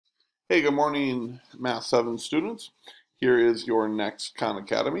Hey, good morning, Math 7 students. Here is your next Khan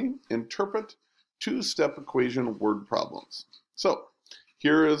Academy Interpret Two-Step Equation Word Problems. So,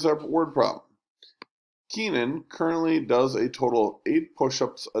 here is our word problem. Keenan currently does a total of 8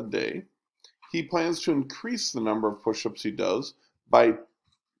 push-ups a day. He plans to increase the number of push-ups he does by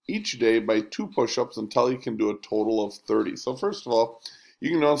each day by 2 push-ups until he can do a total of 30. So first of all,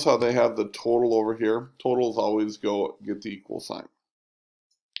 you can notice how they have the total over here. Totals always get the equal sign.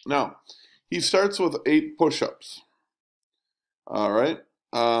 Now, he starts with 8 push-ups. All right.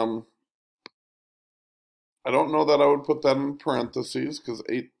 I don't know that I would put that in parentheses because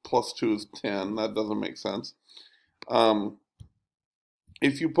 8 plus 2 is 10. That doesn't make sense.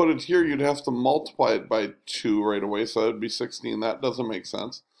 If you put it here, you'd have to multiply it by 2 right away, so that would be 16. That doesn't make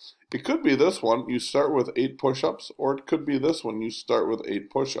sense. It could be this one. You start with 8 push-ups, or it could be this one. You start with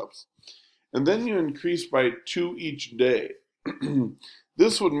 8 push-ups. And then you increase by 2 each day.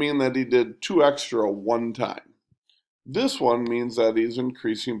 This would mean that he did 2 extra one time. This one means that he's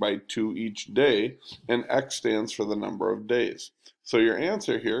increasing by 2 each day, and X stands for the number of days. So your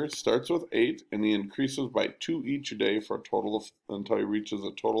answer here starts with 8, and he increases by 2 each day for a total of, until he reaches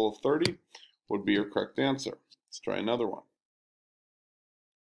a total of 30, would be your correct answer. Let's try another one.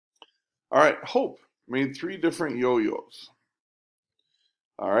 All right, Hope made 3 different yo-yos.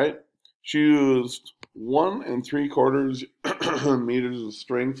 All right, she used 1 3/4 meters of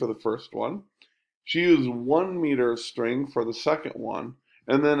string for the first one. She used 1 meter of string for the second one,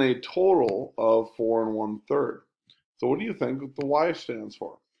 and then a total of 4 1/3. So what do you think the Y stands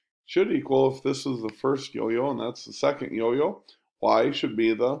for? Should equal, if this is the first yo-yo and that's the second yo-yo, Y should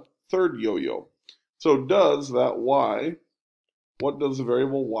be the third yo-yo. So does that Y, what does the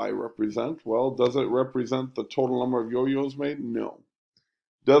variable Y represent? Well, does it represent the total number of yo-yos made? No.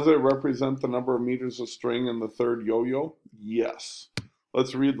 Does it represent the number of meters of string in the third yo-yo? Yes.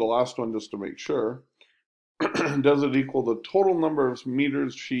 Let's read the last one just to make sure. Does it equal the total number of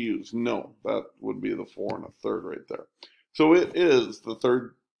meters she used? No, that would be the 4 1/3 right there. So it is the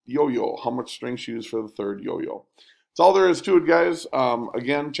third yo-yo, how much string she used for the third yo-yo. That's all there is to it, guys.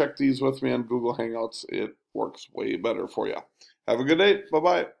 Again, check these with me on Google Hangouts. It works way better for you. Have a good day.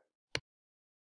 Bye-bye.